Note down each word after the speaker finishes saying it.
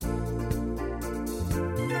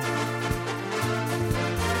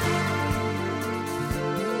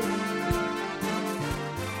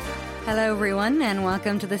Hello, everyone, and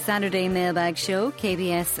welcome to the Saturday Mailbag Show,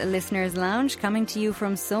 KBS Listeners Lounge, coming to you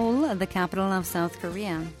from Seoul, the capital of South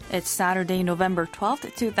Korea. It's Saturday, November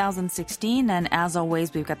 12th, 2016, and as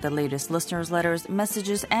always, we've got the latest listeners' letters,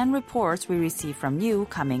 messages, and reports we receive from you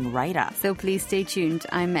coming right up. So please stay tuned.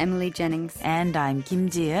 I'm Emily Jennings. And I'm Kim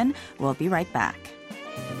Ji-eun. We'll be right back.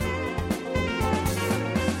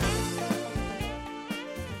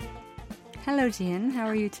 Hello, Jian. How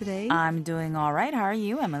are you today? I'm doing all right. How are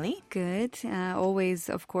you, Emily? Good. Always,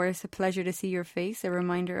 of course, a pleasure to see your face, a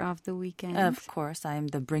reminder of the weekend. Of course, I'm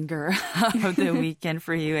the bringer of the weekend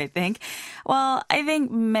for you, I think. Well, I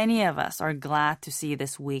think many of us are glad to see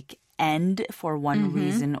this week end for one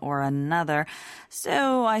reason or another.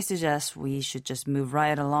 So I suggest we should just move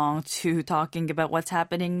right along to talking about what's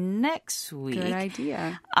happening next week. Good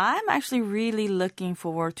idea. I'm actually really looking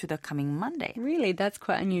forward to the coming Monday. Really? That's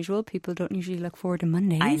quite unusual. People don't usually look forward to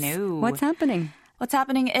Mondays. I know. What's happening? What's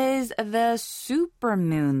happening is the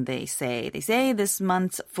supermoon, they say. They say this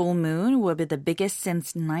month's full moon will be the biggest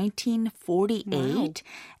since 1948. Wow.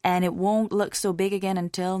 And it won't look so big again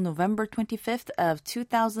until November 25th of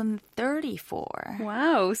 2034.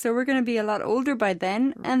 Wow. So we're going to be a lot older by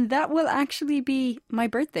then. And that will actually be my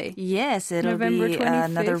birthday. Yes, it'll November be 25th.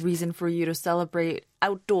 another reason for you to celebrate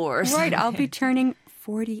outdoors. Right. I'll be turning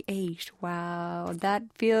 48. Wow. That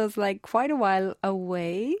feels like quite a while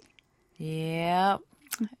away. Yep.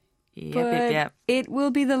 But it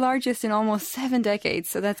will be the largest in almost 7 decades.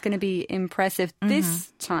 So that's going to be impressive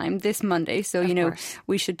this time, this Monday. So,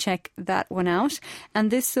 we should check that one out.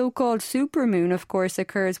 And this so-called supermoon, of course,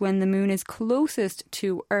 occurs when the moon is closest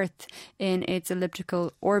to Earth in its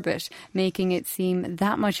elliptical orbit, making it seem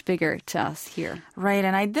that much bigger to us here. Right.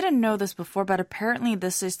 And I didn't know this before, but apparently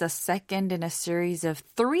this is the second in a series of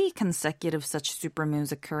 3 consecutive such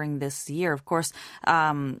supermoons occurring this year. Of course,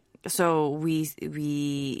 so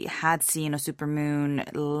we had seen a supermoon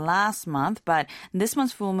last month, but this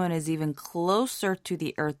month's full moon is even closer to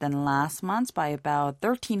the Earth than last month's by about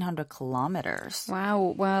 1,300 kilometers.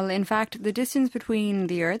 Wow. Well, in fact, the distance between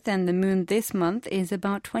the Earth and the moon this month is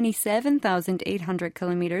about 27,800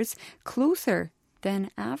 kilometers closer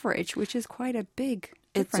than average, which is quite a big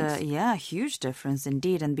difference. It's a huge difference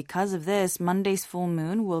indeed. And because of this, Monday's full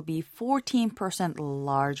moon will be 14%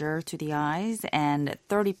 larger to the eyes and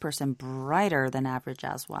 30% brighter than average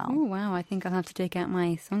as well. Oh, wow. I think I'll have to take out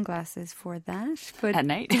my sunglasses for that. But at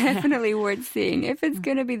night? Definitely worth seeing if it's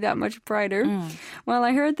going to be that much brighter. Well,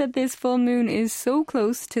 I heard that this full moon is so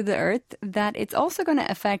close to the Earth that it's also going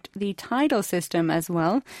to affect the tidal system as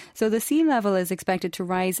well. So the sea level is expected to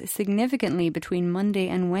rise significantly between Monday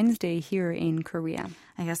and Wednesday here in Korea.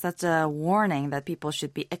 I guess that's a warning that people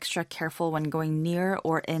should be extra careful when going near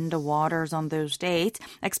or in the waters on those dates.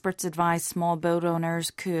 Experts advise small boat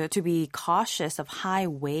owners to be cautious of high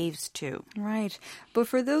waves too. Right. But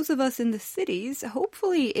for those of us in the cities,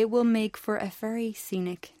 hopefully it will make for a very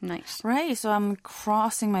scenic night. Right. So I'm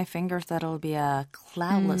crossing my fingers that it'll be a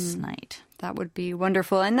cloudless night. That would be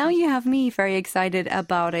wonderful. And now you have me very excited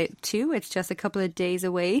about it too. It's just a couple of days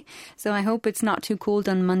away. So I hope it's not too cold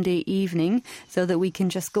on Monday evening so that we can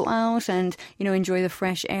just go out and, enjoy the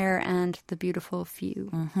fresh air and the beautiful view.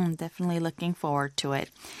 Definitely looking forward to it.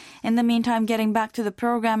 In the meantime, getting back to the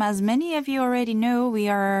program, as many of you already know, we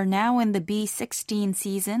are now in the B16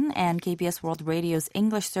 season and KBS World Radio's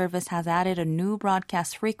English service has added a new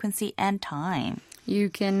broadcast frequency and time.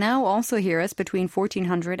 You can now also hear us between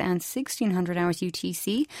 1400 and 1600 hours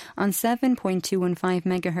UTC on 7.215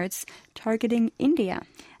 megahertz, targeting India.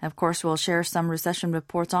 Of course, we'll share some recession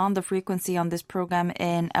reports on the frequency on this program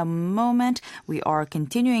in a moment. We are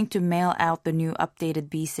continuing to mail out the new updated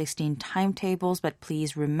B16 timetables, but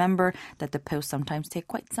please remember that the posts sometimes take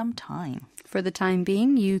quite some time. For the time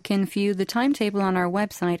being, you can view the timetable on our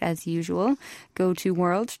website as usual. Go to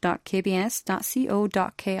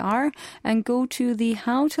world.kbs.co.kr and go to the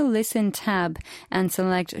How to Listen tab and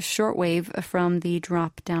select shortwave from the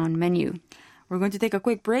drop-down menu. We're going to take a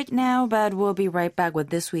quick break now, but we'll be right back with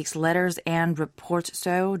this week's letters and reports,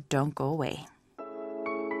 so don't go away.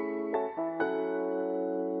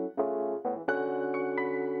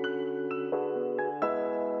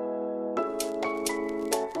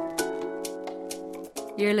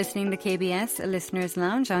 You're listening to KBS Listeners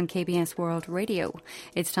Lounge on KBS World Radio.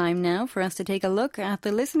 It's time now for us to take a look at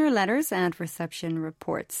the listener letters and reception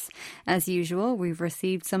reports. As usual, we've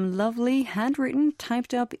received some lovely handwritten,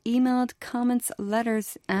 typed up, emailed comments,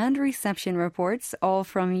 letters, and reception reports, all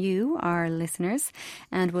from you, our listeners,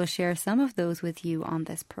 and we'll share some of those with you on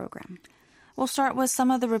this program. We'll start with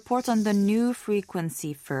some of the reports on the new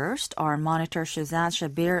frequency first. Our monitor Shehzad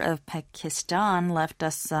Shabir of Pakistan left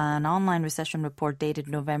us an online reception report dated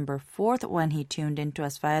November 4th when he tuned into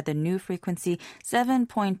us via the new frequency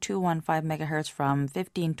 7.215 megahertz from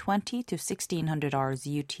 1520 to 1600 hours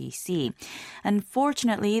UTC.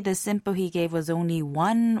 Unfortunately, the SINPO he gave was only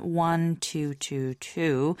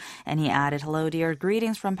 11222, and he added, "Hello dear,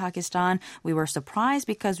 greetings from Pakistan. We were surprised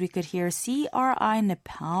because we could hear CRI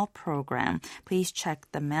Nepal program. Please check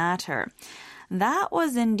the matter." That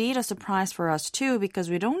was indeed a surprise for us too, because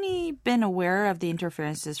we'd only been aware of the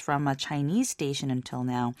interferences from a Chinese station until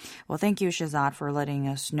now. Well, thank you, Shehzad, for letting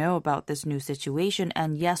us know about this new situation.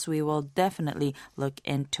 And yes, we will definitely look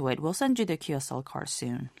into it. We'll send you the QSL card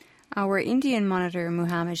soon. Our Indian monitor,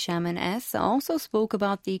 Muhammad Shaman S., also spoke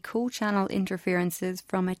about the co-channel interferences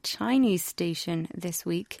from a Chinese station this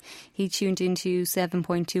week. He tuned into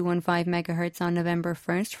 7.215 megahertz on November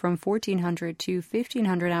 1st from 1400 to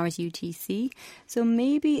 1500 hours UTC. So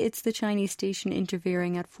maybe it's the Chinese station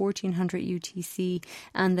interfering at 1400 UTC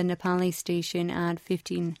and the Nepali station at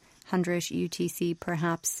 1500 UTC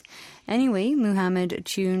perhaps. Anyway, Muhammad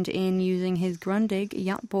tuned in using his Grundig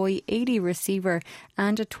Yachtboy 80 receiver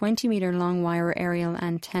and a 20-meter long wire aerial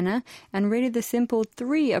antenna and rated the SINPO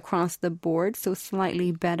 3 across the board, so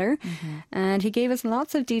slightly better. And he gave us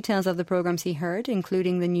lots of details of the programs he heard,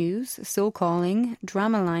 including the news, So Calling,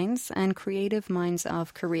 Drama Lines, and Creative Minds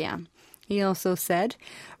of Korea. He also said,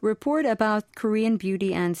 "Report about Korean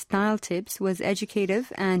beauty and style tips was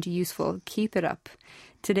educative and useful. Keep it up.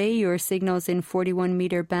 Today, your signals in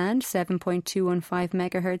 41-meter band, 7.215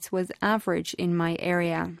 megahertz, was average in my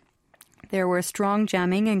area. There were strong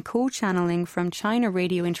jamming and co-channeling from China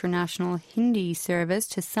Radio International Hindi service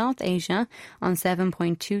to South Asia on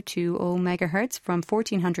 7.220 megahertz from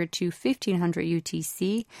 1400 to 1500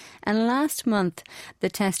 UTC. And last month, the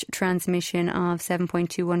test transmission of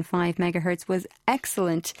 7.215 megahertz was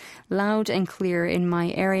excellent, loud and clear in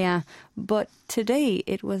my area. But today,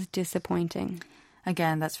 it was disappointing."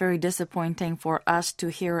 Again, that's very disappointing for us to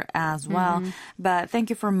hear as well. But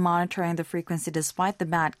thank you for monitoring the frequency despite the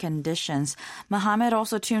bad conditions. Mohammed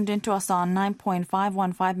also tuned into us on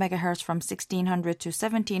 9.515 megahertz from 1600 to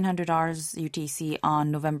 1700 hours UTC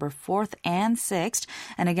on November 4th and 6th.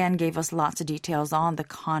 And again, gave us lots of details on the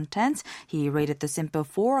contents. He rated the SINPO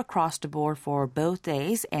 4 across the board for both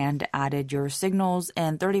days and added your signals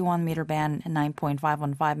in 31-meter band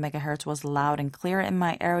 9.515 megahertz was loud and clear in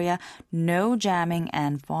my area. No jamming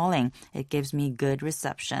and falling. It gives me good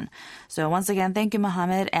reception. So once again, thank you,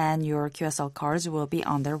 Mohammed, and your QSL cards will be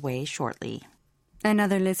on their way shortly.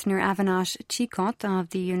 Another listener, Avinash Chikot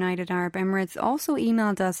of the United Arab Emirates, also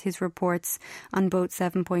emailed us his reports on both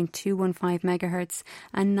 7.215 megahertz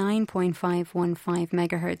and 9.515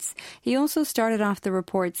 megahertz. He also started off the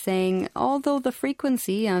report saying, although the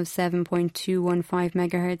frequency of 7.215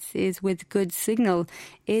 megahertz is with good signal,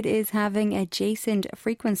 it is having adjacent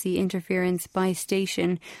frequency interference by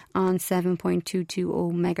station on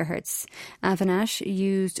 7.220 megahertz. Avinash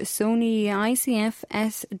used Sony ICF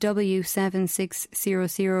SW7600GR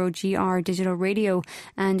digital radio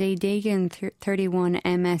and a Dagon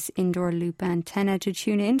 31MS indoor loop antenna to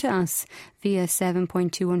tune into us via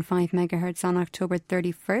 7.215 megahertz on October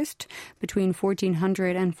 31st between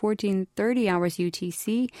 1400 and 1430 hours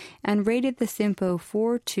UTC and rated the SINPO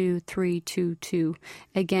 42322.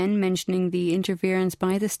 Again, mentioning the interference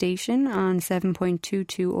by the station on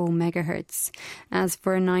 7.220 megahertz. As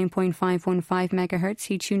for 9.515 megahertz,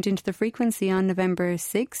 he tuned into the frequency on November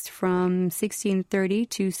 6th from 1630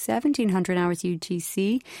 to 1700 hours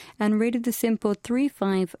UTC and rated the SINPO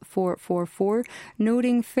 35444,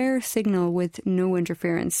 noting fair signal with no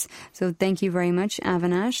interference. So thank you very much,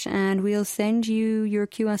 Avinash, and we'll send you your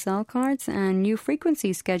QSL cards and new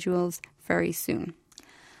frequency schedules very soon.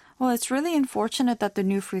 Well, it's really unfortunate that the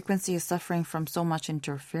new frequency is suffering from so much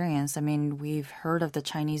interference. I mean, we've heard of the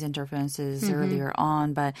Chinese interferences earlier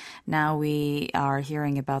on, but now we are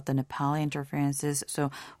hearing about the Nepali interferences.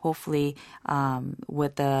 So hopefully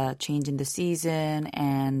with the change in the season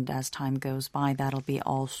and as time goes by, that'll be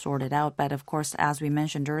all sorted out. But of course, as we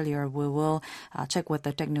mentioned earlier, we will check with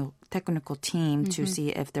the technical team to see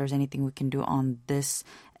if there's anything we can do on this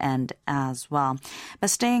end as well. But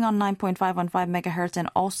staying on 9.515 megahertz and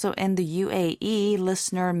also in the UAE,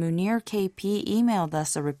 listener Munir KP emailed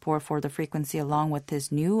us a report for the frequency along with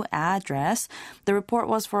his new address. The report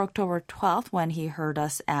was for October 12th when he heard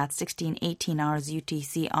us at 1618 hours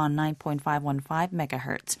UTC on 9.515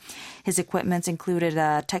 megahertz. His equipment included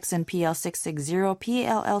a Texan PL660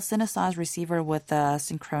 PLL synthesized receiver with a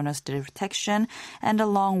synchronous detection and a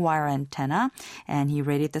long wire Quarantena, and he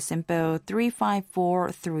rated the SINPO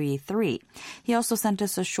 35433. He also sent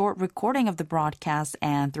us a short recording of the broadcast,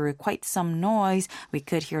 and through quite some noise, we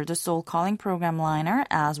could hear the Seoul Calling program liner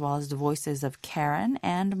as well as the voices of Karen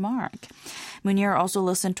and Mark. Munir also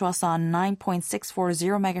listened to us on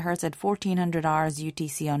 9.640 megahertz at 1400 hours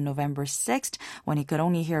UTC on November 6th, when he could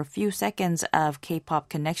only hear a few seconds of K-pop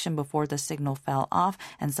connection before the signal fell off,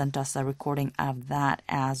 and sent us a recording of that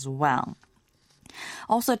as well.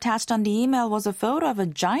 Also attached on the email was a photo of a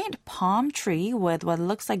giant palm tree with what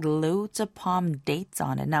looks like loads of palm dates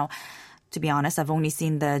on it. Now, to be honest, I've only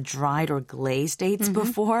seen the dried or glazed dates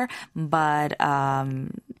before, but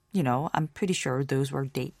I'm pretty sure those were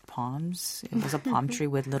date palms. It was a palm tree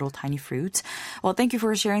with little tiny fruits. Well, thank you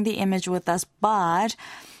for sharing the image with us, but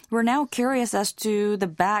we're now curious as to the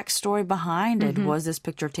backstory behind it. Was this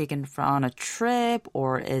picture taken on a trip,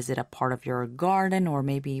 or is it a part of your garden, or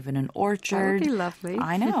maybe even an orchard? That would be lovely.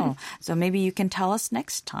 I know. So maybe you can tell us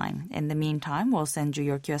next time. In the meantime, we'll send you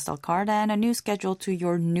your QSL card and a new schedule to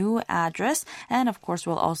your new address. And of course,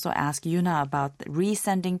 we'll also ask Yuna about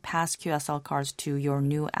resending past QSL cards to your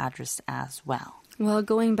new address as well. Well,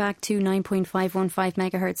 going back to 9.515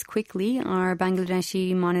 megahertz quickly, our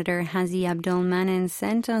Bangladeshi monitor Hazi Abdul Manan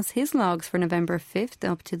sent us his logs for November 5th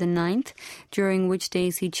up to the 9th, during which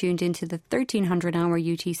days he tuned into the 1300-hour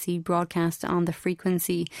UTC broadcast on the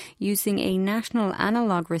frequency using a national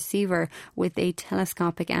analog receiver with a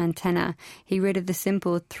telescopic antenna. He rated the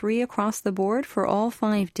SINPO 3 across the board for all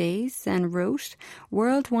 5 days and wrote,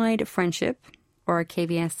 "Worldwide Friendship," or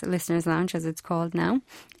KBS Listeners Lounge as it's called now,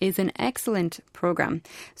 is an excellent program.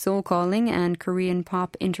 Seoul Calling and Korean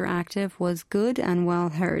Pop Interactive was good and well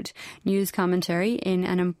heard. News commentary in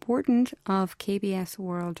an important of KBS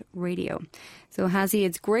World Radio. So Hazi,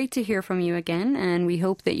 it's great to hear from you again, and we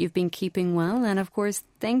hope that you've been keeping well. And of course,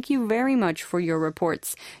 thank you very much for your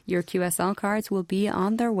reports. Your QSL cards will be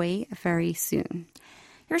on their way very soon.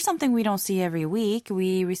 Here's something we don't see every week.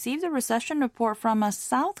 We received a recession report from a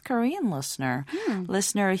South Korean listener.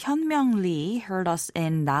 Listener Hyunmyoung Lee heard us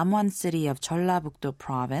in Namwon city of Jeollabuk-do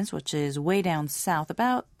province, which is way down south,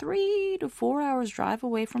 about 3 to 4 hours drive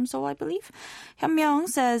away from Seoul, I believe. Hyunmyoung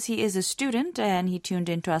says he is a student, and he tuned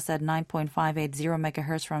into us at 9.580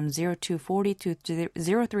 megahertz from 0240 to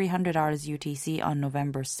 0300 hours UTC on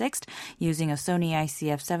November 6th using a Sony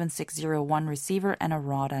ICF 7601 receiver and a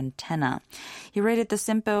rod antenna. He rated the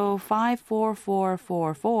SINPO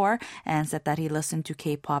 54444 and said that he listened to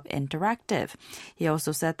K-pop Interactive. He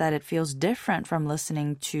also said that it feels different from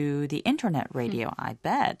listening to the internet radio, I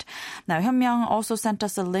bet. Now, Hyunmyoung also sent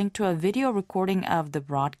us a link to a video recording of the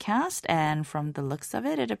broadcast, and from the looks of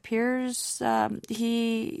it, it appears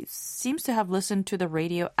he seems to have listened to the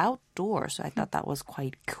radio outdoors, so I thought that was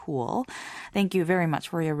quite cool. Thank you very much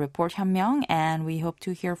for your report, Hyunmyoung, and we hope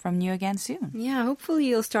to hear from you again soon. Yeah, hopefully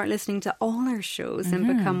you'll start listening to all our shows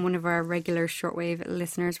and become one of our regular shortwave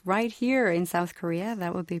listeners right here in South Korea.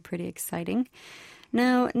 That would be pretty exciting.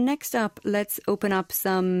 Now, next up, let's open up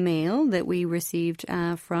some mail that we received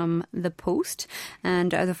from the Post.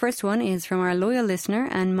 And the first one is from our loyal listener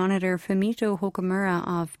and monitor Fumito Hokumura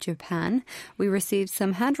of Japan. We received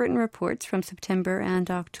some handwritten reports from September and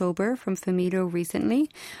October from Fumito recently.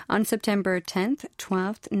 On September 10th,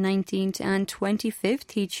 12th, 19th, and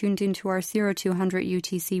 25th, he tuned into our 0200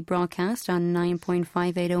 UTC broadcast on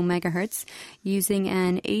 9.580 megahertz using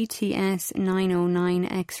an ATS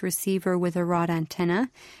 909X receiver with a rod antenna.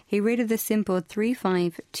 He rated the SINPO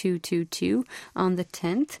 35222 on the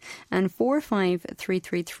 10th and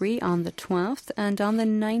 45333 on the 12th and on the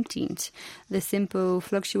 19th. The SINPO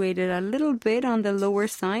fluctuated a little bit on the lower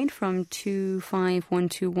side from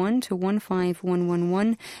 25121 to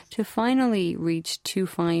 15111 to finally reach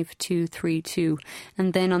 25232.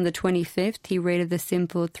 And then on the 25th, he rated the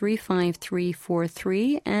SINPO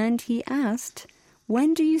 35343 and he asked,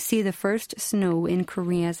 "When do you see the first snow in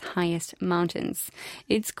Korea's highest mountains?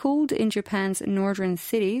 It's cold in Japan's northern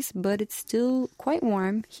cities, but it's still quite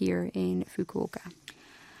warm here in Fukuoka."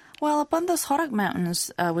 Well, up on the Seorak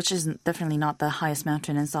Mountains, which is definitely not the highest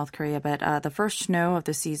mountain in South Korea, but the first snow of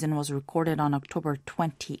the season was recorded on October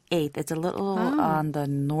 28th. It's a little on the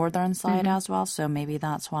northern side as well, so maybe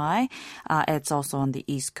that's why. It's also on the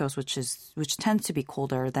east coast, which tends to be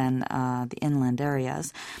colder than the inland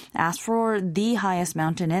areas. As for the highest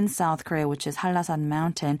mountain in South Korea, which is Hallasan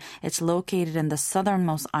Mountain, it's located in the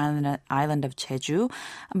southernmost island of Jeju.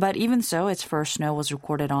 But even so, its first snow was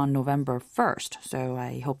recorded on November 1st. So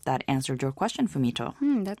I hope that answered your question, Fumito.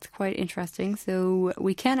 That's quite interesting. So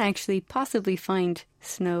we can actually possibly find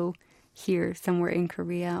snow here somewhere in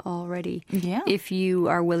Korea already. Yeah. If you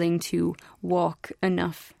are willing to walk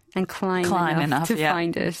enough and climb enough to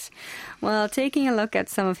find it. Well, taking a look at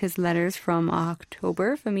some of his letters from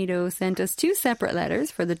October, Fumito sent us 2 separate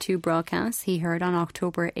letters for the 2 broadcasts he heard on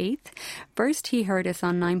October 8th. First, he heard us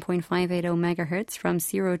on 9.580 megahertz from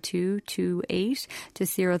 0228 to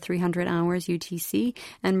 0300 hours UTC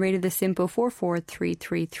and rated the SINPO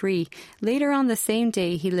 44333. Later on the same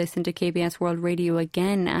day, he listened to KBS World Radio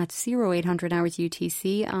again at 0800 hours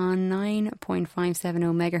UTC on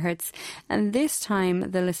 9.570 megahertz. And this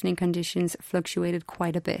time, the listening conditions fluctuated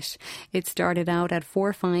quite a bit. It started out at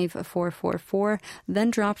 45444,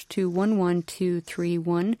 then dropped to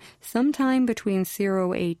 11231, sometime between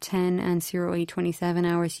 0810 and 0827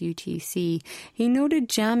 hours UTC. He noted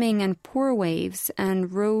jamming and poor waves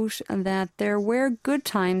and wrote that there were good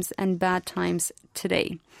times and bad times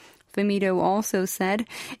today. Fumito also said,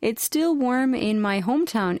 "It's still warm in my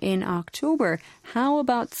hometown in October. How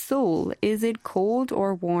about Seoul? Is it cold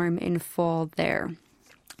or warm in fall there?"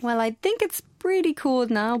 Well, I think it's pretty cold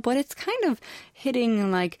now, but it's kind of hitting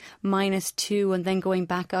like -2 and then going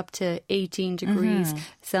back up to 18 degrees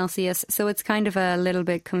Celsius. So it's kind of a little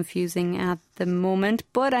bit confusing at the moment.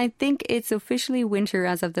 But I think it's officially winter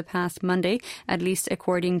as of the past Monday, at least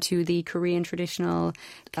according to the Korean traditional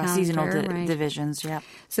calendar, seasonal divisions. Yeah.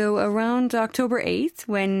 So around October 8th,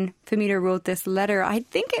 when Fumito wrote this letter, I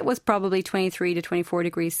think it was probably 23 to 24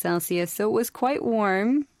 degrees Celsius. So it was quite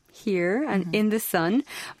warm here and in the sun,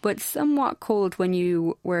 but somewhat cold when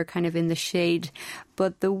you were kind of in the shade.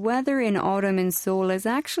 But the weather in autumn in Seoul is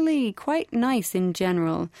actually quite nice in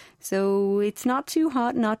general. So it's not too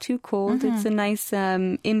hot, not too cold. It's a nice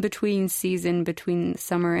in-between season between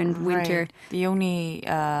summer and winter. Right. The only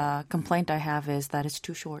complaint I have is that it's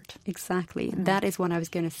too short. Exactly. That is what I was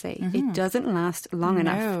going to say. It doesn't last long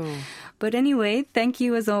enough. But anyway, thank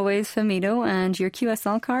you as always, Fumito, and your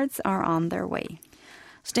QSL cards are on their way.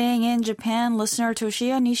 Staying in Japan, listener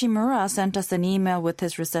Toshiya Nishimura sent us an email with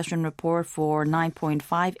his reception report for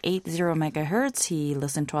 9.580 megahertz. He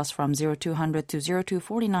listened to us from 0200 to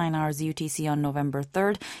 0249 hours UTC on November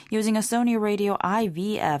 3rd using a Sony Radio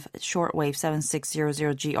IVF shortwave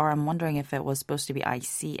 7600GR. I'm wondering if it was supposed to be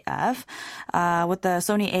ICF with the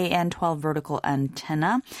Sony AN12 vertical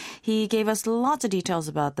antenna. He gave us lots of details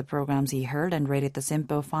about the programs he heard and rated the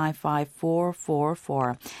SINPO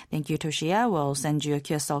 55444. Thank you, Toshiya. We'll send you a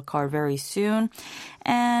QSL card very soon.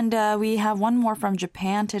 And we have one more from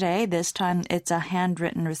Japan today. This time it's a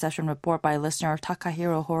handwritten reception report by listener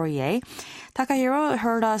Takahiro Horie. Takahiro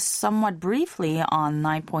heard us somewhat briefly on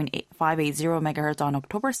 9.580 megahertz on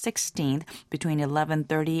October 16th between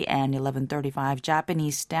 11:30 and 11:35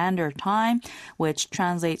 Japanese Standard Time, which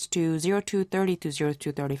translates to 0230 to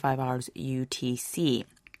 0235 hours UTC.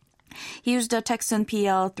 He used a Texan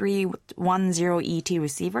PL310ET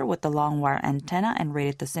receiver with the long wire antenna and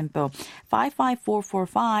rated the SINPO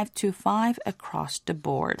 55445 to 5 across the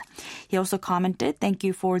board. He also commented, "Thank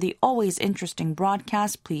you for the always interesting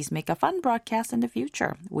broadcast. Please make a fun broadcast in the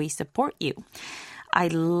future. We support you." I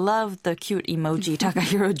love the cute emoji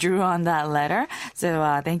Takahiro drew on that letter.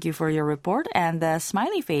 So thank you for your report and the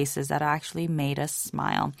smiley faces that actually made us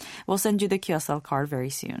smile. We'll send you the QSL card very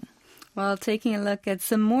soon. Well, taking a look at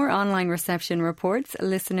some more online reception reports,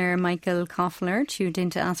 listener Michael Koffler tuned in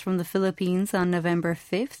to us from the Philippines on November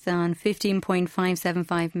 5th on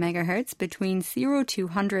 15.575 megahertz between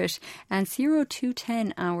 0200 and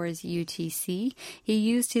 0210 hours UTC. He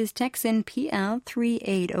used his Texan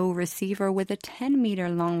PL380 receiver with a 10-meter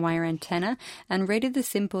long wire antenna and rated the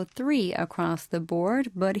SINPO 3 across the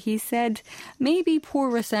board, but he said maybe poor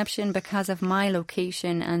reception because of my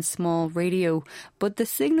location and small radio, but the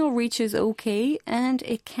signal reaches okay and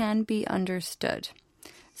it can be understood.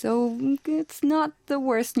 So it's not the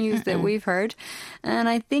worst news that we've heard. And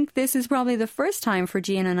I think this is probably the first time for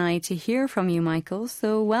Gian and I to hear from you, Michael.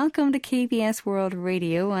 So welcome to KBS World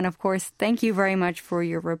Radio. And of course, thank you very much for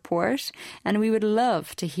your report. And we would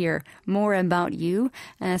love to hear more about you.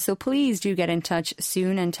 So please do get in touch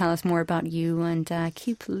soon and tell us more about you and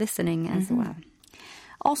keep listening as well.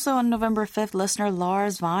 Also on November 5th, listener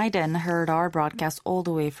Lars Weiden heard our broadcast all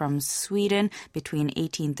the way from Sweden between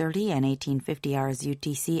 1830 and 1850 hours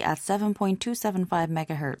UTC at 7.275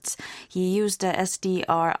 megahertz. He used a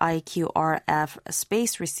SDR IQRF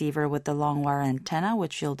space receiver with the long wire antenna,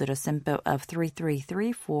 which yielded a SINPO of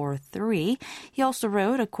 33343. He also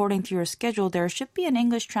wrote, "According to your schedule, there should be an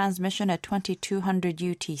English transmission at 2200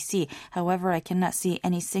 UTC. However, I cannot see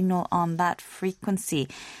any signal on that frequency."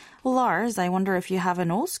 Well, Lars, I wonder if you have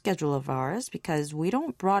an old schedule of ours because we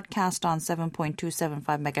don't broadcast on 7.275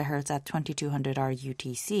 megahertz at 2200 hour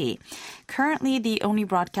UTC. Currently, the only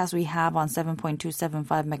broadcast we have on 7.275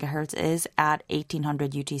 megahertz is at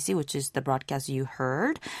 1800 UTC, which is the broadcast you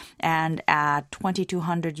heard. And at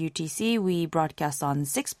 2200 UTC, we broadcast on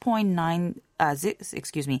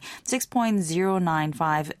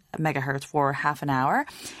 6.095 megahertz for half an hour,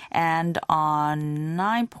 and on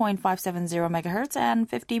 9.570 megahertz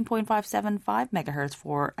and 15.575 megahertz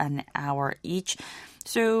for an hour each.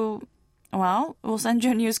 So, well, we'll send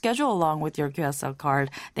you a new schedule along with your QSL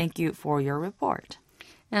card. Thank you for your report.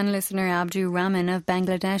 And listener Abdu Rahman of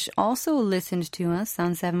Bangladesh also listened to us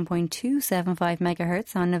on 7.275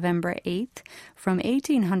 megahertz on November 8th from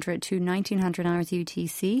 1800 to 1900 hours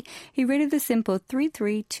UTC. He rated the simple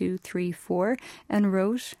 33234 and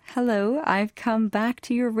wrote, "Hello, I've come back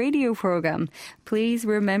to your radio program. Please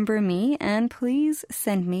remember me and please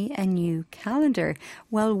send me a new calendar."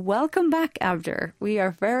 Well, welcome back, Abdur. We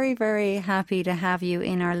are very, very happy to have you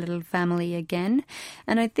in our little family again.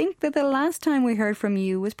 And I think that the last time we heard from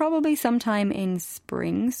you was probably sometime in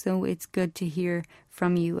spring, so it's good to hear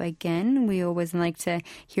from you again. We always like to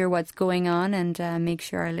hear what's going on and make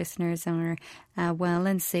sure our listeners are well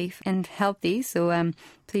and safe and healthy. So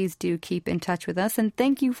please do keep in touch with us. And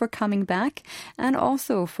thank you for coming back and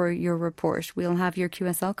also for your report. We'll have your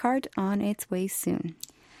QSL card on its way soon.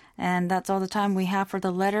 And that's all the time we have for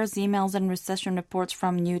the letters, emails, and recession reports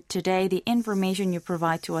from you today. The information you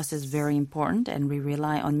provide to us is very important, and we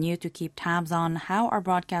rely on you to keep tabs on how our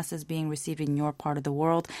broadcast is being received in your part of the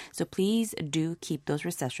world. So please do keep those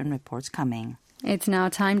recession reports coming. It's now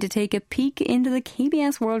time to take a peek into the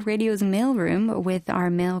KBS World Radio's mailroom with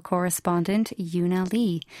our mail correspondent, Yuna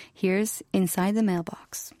Lee. Here's Inside the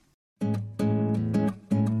Mailbox.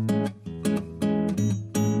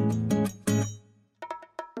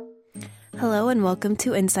 Hello and welcome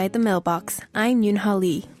to Inside the Mailbox. I'm Yoonha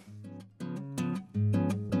Lee.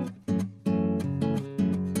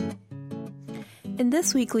 In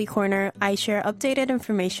this weekly corner, I share updated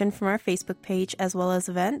information from our Facebook page as well as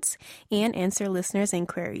events and answer listeners'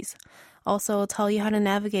 inquiries. Also, I'll tell you how to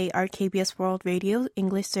navigate our KBS World Radio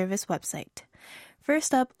English Service website.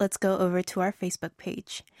 First up, let's go over to our Facebook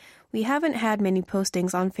page. We haven't had many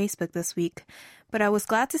postings on Facebook this week, but I was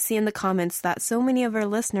glad to see in the comments that so many of our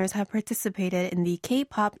listeners have participated in the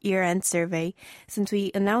K-pop year-end survey since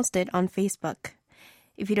we announced it on Facebook.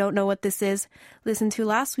 If you don't know what this is, listen to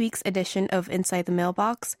last week's edition of Inside the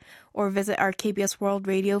Mailbox or visit our KBS World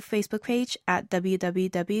Radio Facebook page at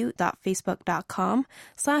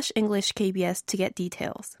www.facebook.com/EnglishKBS to get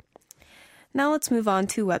details. Now let's move on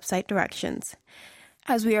to website directions.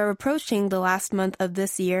 As we are approaching the last month of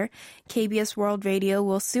this year, KBS World Radio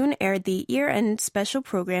will soon air the year-end special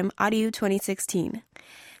program Audio 2016.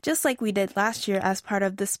 Just like we did last year as part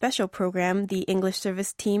of this special program, the English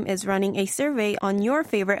service team is running a survey on your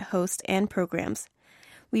favorite hosts and programs.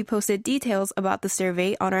 We posted details about the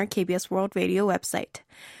survey on our KBS World Radio website.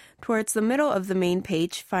 Towards the middle of the main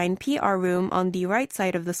page, find PR Room on the right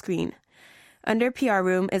side of the screen. Under PR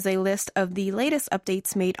Room is a list of the latest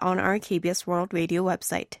updates made on our KBS World Radio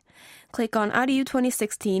website. Click on Audio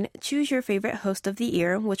 2016, choose your favorite host of the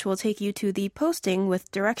year, which will take you to the posting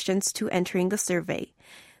with directions to entering the survey.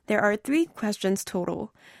 There are 3 questions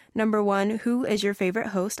total. Number 1, who is your favorite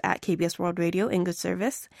host at KBS World Radio English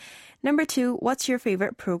Service? Number 2, what's your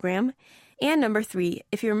favorite program? And number 3,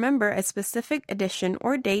 if you remember a specific edition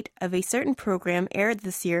or date of a certain program aired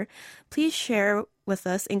this year, please share with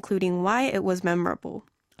us, including why it was memorable.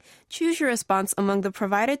 Choose your response among the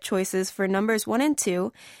provided choices for numbers 1 and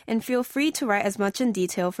 2, and feel free to write as much in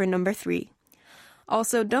detail for number 3.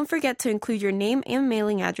 Also, don't forget to include your name and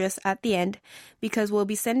mailing address at the end, because we'll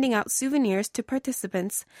be sending out souvenirs to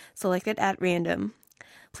participants selected at random.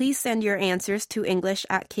 Please send your answers to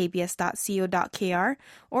english@kbs.co.kr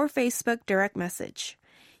or Facebook direct message.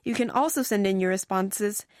 You can also send in your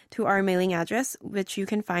responses to our mailing address, which you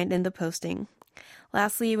can find in the posting.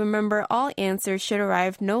 Lastly, remember all answers should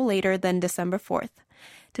arrive no later than December 4th.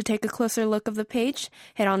 To take a closer look of the page,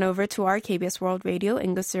 head on over to our KBS World Radio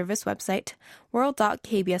English Service website,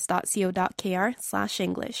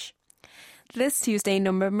 world.kbs.co.kr/English. This Tuesday,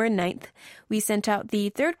 November 9th, we sent out the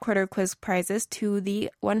third quarter quiz prizes to the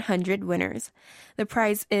 100 winners. The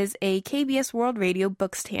prize is a KBS World Radio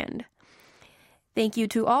book stand. Thank you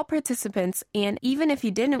to all participants, and even if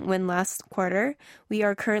you didn't win last quarter, we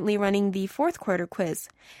are currently running the fourth quarter quiz.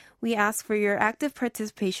 We ask for your active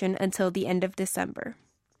participation until the end of December.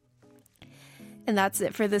 And that's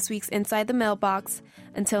it for this week's Inside the Mailbox.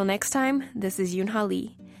 Until next time, this is Yoonha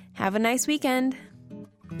Lee. Have a nice weekend!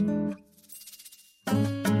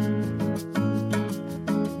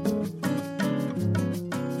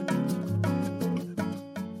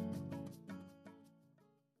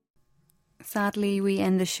 Sadly, we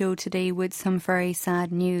end the show today with some very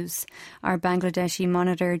sad news. Our Bangladeshi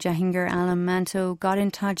monitor, Jahangir Alam Manto, got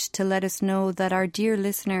in touch to let us know that our dear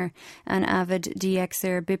listener and avid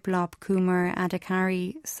DXer Biplop Kumar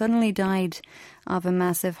Adhikari suddenly died of a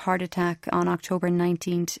massive heart attack on October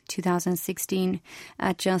 19th, 2016,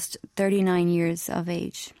 at just 39 years of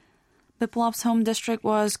age. Biplop's home district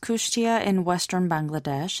was Kushtia in western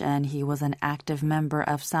Bangladesh, and he was an active member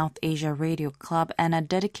of South Asia Radio Club and a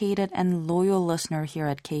dedicated and loyal listener here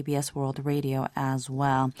at KBS World Radio as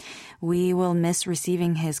well. We will miss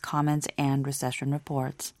receiving his comments and recession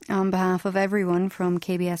reports. On behalf of everyone from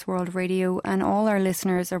KBS World Radio and all our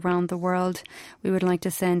listeners around the world, we would like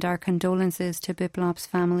to send our condolences to Biplop's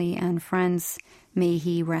family and friends. May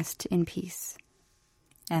he rest in peace.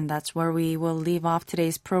 And that's where we will leave off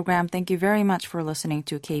today's program. Thank you very much for listening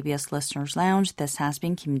to KBS Listeners Lounge. This has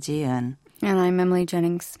been Kim Ji-eun. And I'm Emily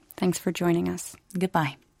Jennings. Thanks for joining us.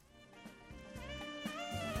 Goodbye.